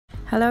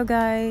Hello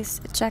guys,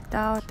 checked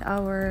out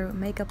our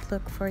makeup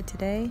look for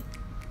today.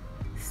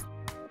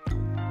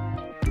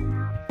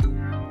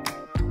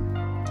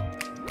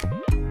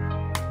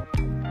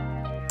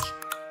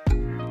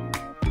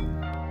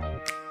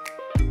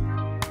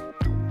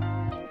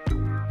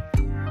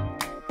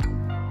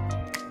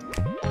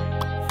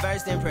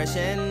 First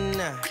impression,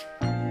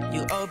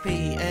 you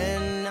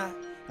OPN.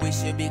 We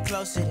should be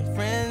closer than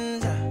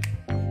friends.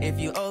 If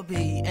you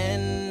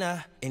OPN,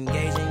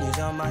 engaging you's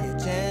on my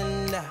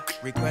agenda.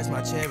 Request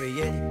my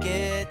chariot,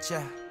 get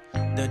ya.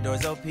 The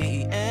door's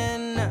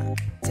OPN.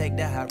 Take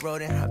that hot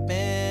road and hop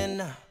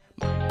in.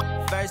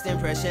 First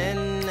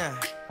impression,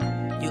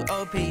 you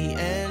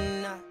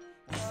OPN.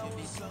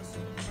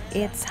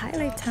 It's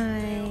highlight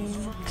time.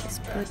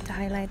 Just put the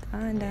highlight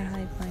on the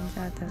high points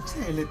out of.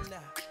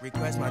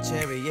 Request my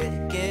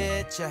chariot,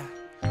 get ya.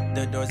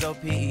 The door's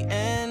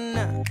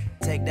OPN.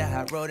 Take that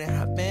hot road and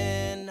hop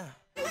in.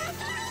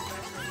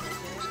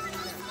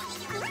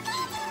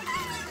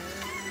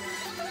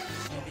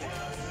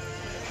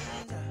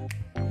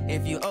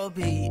 If you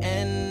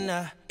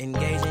OPN,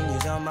 engaging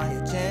you's on my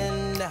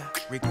agenda.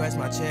 Request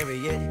my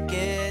chariot,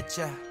 get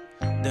ya.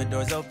 The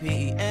door's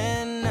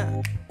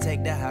OPN.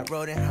 Take that hot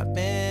road and hop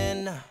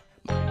in.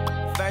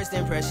 First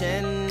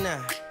impression,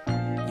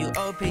 you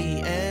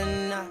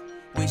OPN.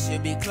 We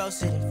should be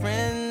closer than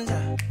friends.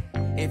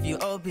 If you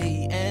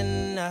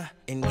OPN,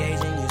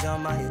 engaging you's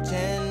on my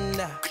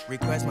agenda.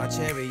 Request my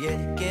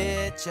chariot,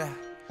 get ya.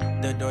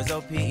 The door's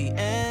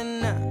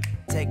OPN.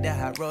 Take that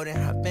hot road and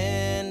hop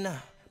in.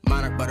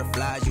 Monarch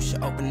butterflies, you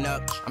should open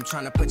up. I'm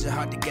trying to put your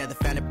heart together,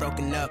 found it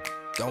broken up.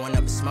 Going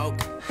up in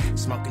smoke,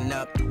 smoking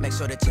up. Make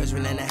sure the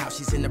children in the house,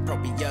 she's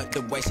inappropriate.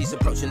 The way she's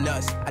approaching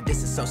us, I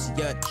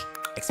disassociate.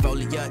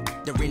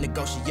 Exfoliate, the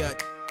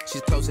renegotiate.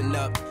 She's closing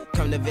up,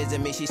 come to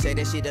visit me. She say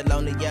that she the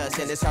loneliest,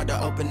 and it's hard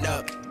to open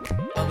up.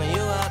 Open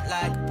you up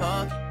like a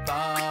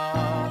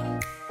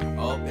Pokeball.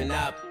 Open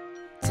up,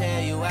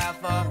 tear you out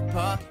for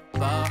a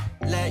Pokeball.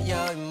 Let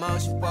your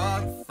emotion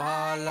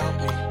waterfall on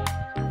me.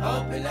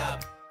 Open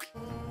up.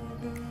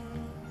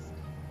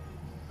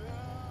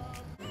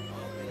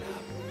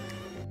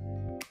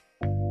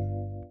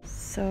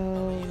 So,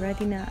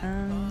 ready na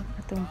ang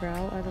atong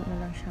brow. Ato na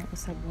lang siyang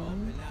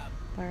usabon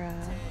para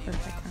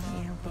perfect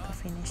ang iyang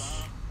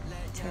pagka-finish.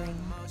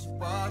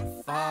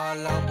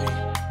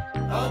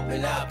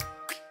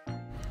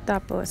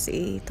 Tapos,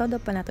 i-todo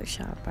pa nato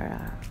siya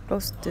para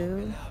close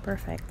to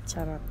perfect.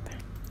 Charot.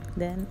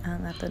 Then,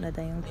 ang ato na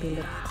dayong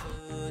pilot.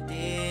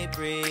 Deep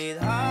breathe,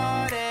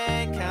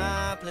 heartache,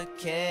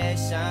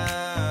 complications.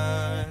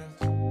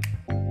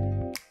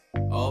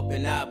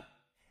 Open up.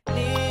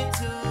 Need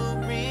to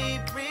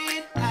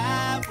reread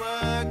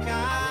our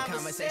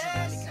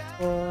conversation.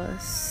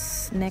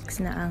 Tapos,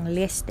 next na ang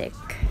lipstick.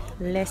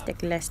 Lipstick,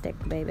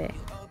 baby.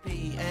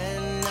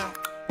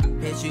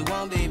 Hit you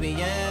on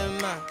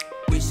BBM.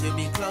 We should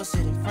be closer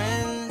than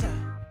friends.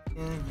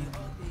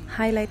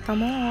 Highlight pa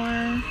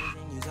more.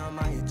 On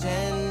my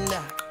agenda.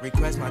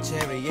 Request my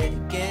chariot,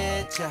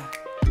 get ya.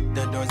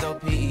 The door's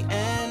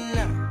OPN.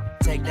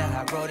 Take that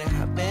hot road and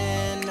hop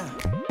in.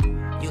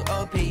 You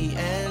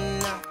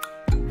OPN.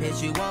 Hit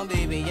you on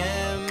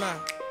BBM.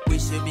 We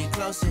should be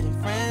closer than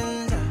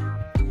friends.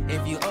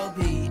 If you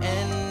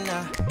OPN,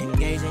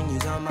 engaging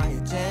you's on my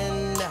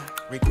agenda.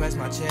 Request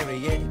my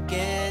chariot,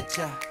 get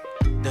ya.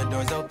 The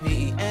door's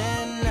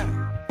OPN.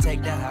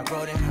 Take that hot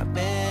road and hop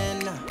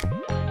in.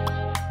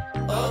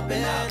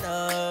 Open up,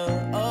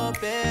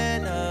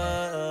 open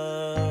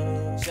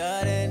up.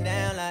 Shut it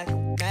down like a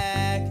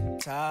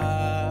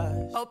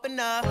Macintosh. Open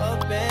up,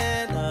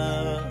 open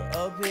up.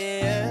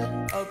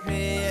 Open,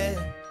 open.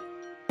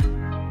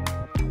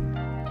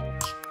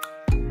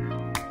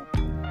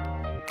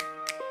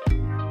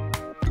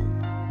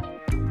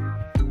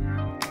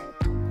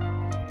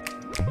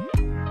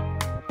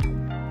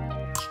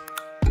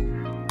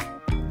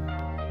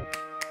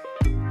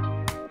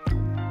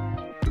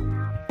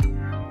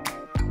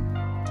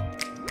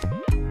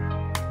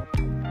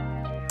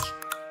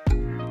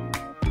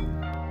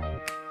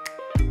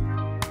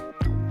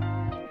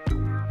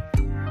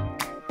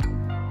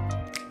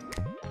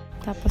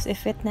 Tapos,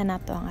 i-fit na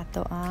nato ang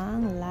ato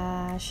ang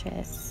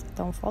lashes.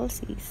 Itong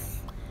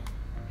falsies.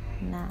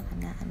 Na.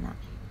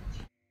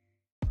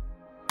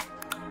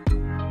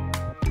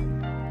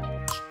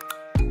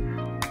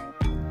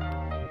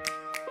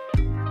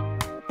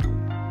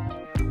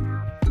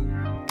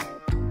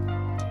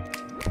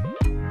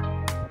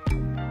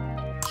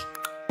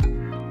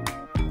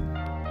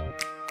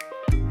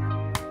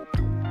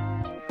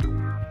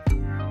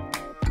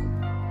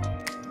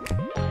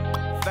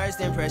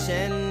 First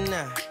impression,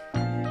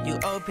 you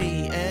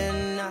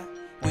OPN.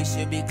 We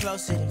should be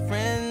closer than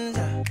friends.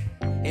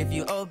 If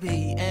you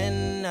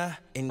OPN,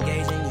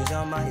 engaging you's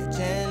on my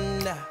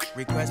agenda.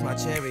 Request my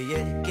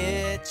chariot,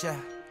 get ya.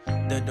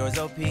 The door's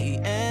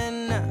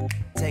OPN.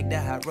 Take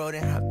that hot road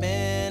and hop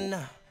in.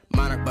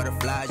 Monarch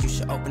butterflies, you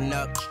should open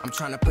up. I'm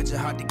trying to put your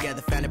heart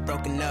together, found it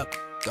broken up.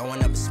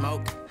 Going up in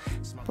smoke.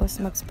 Tapos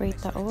mag-spray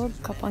taog,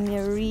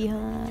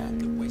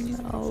 kapangyarihan.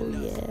 Oh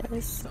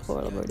yes,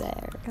 all over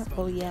there.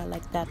 Oh yeah,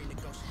 like that.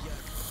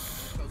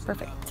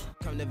 Perfect.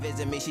 Come to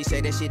visit me, she say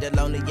that she the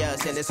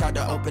loneliest, and it's hard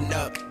to open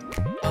up.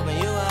 Open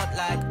you up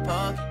like a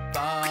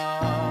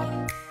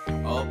puffball.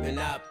 Open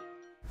up.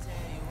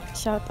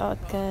 Shout out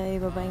kay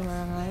babaeng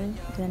marangal.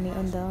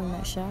 Ganion daw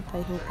na siya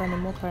kay hupa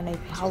nimo para na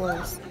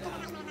powers.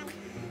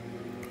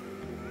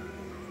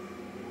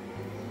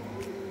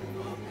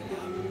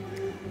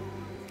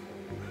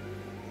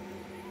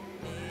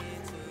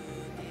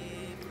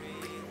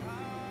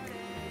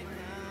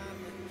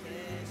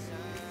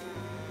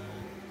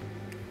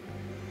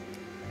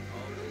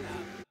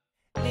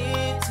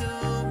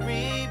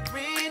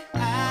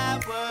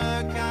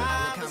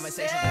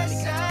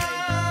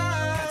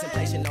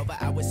 Contemplation over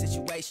our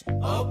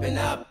situation. Open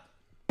up.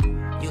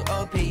 You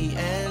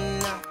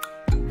OPN.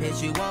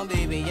 Bitch, you won't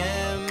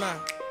BBM.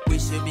 We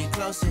should be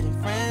closer than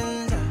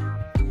friends.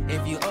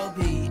 If you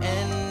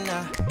OPN,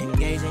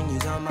 engaging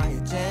you's on my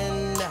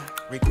agenda.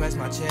 Request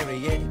my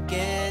chariot to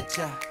get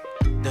ya.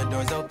 The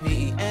door's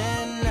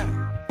OPN.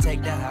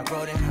 Take the high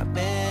road and hop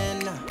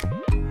in.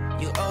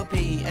 You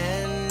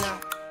OPN.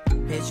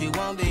 Bitch, you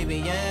won't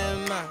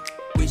BBM.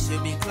 We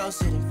should be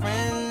closer than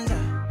friends.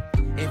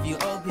 If you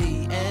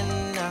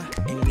OPN,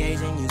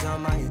 engaging you's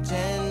on my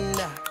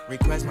agenda.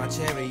 Request my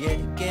chariot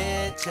to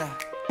get ya.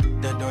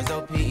 The door's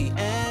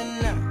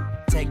OPN.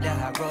 Take the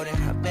high road and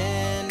hop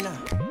in.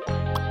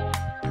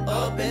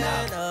 Open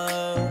up,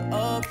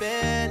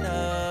 open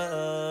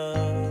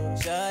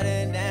up. Shut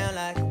it down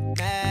like a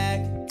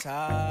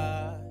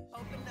Macintosh.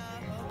 Open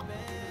up,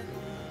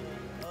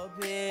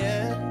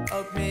 open up.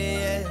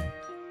 Open.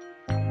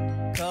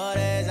 Cold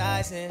as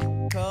ice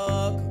and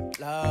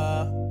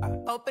Coca-Cola.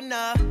 Open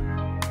up.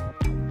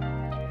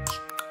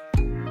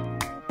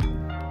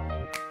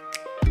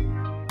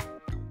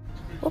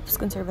 Oops,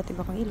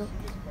 conservative akong ilok.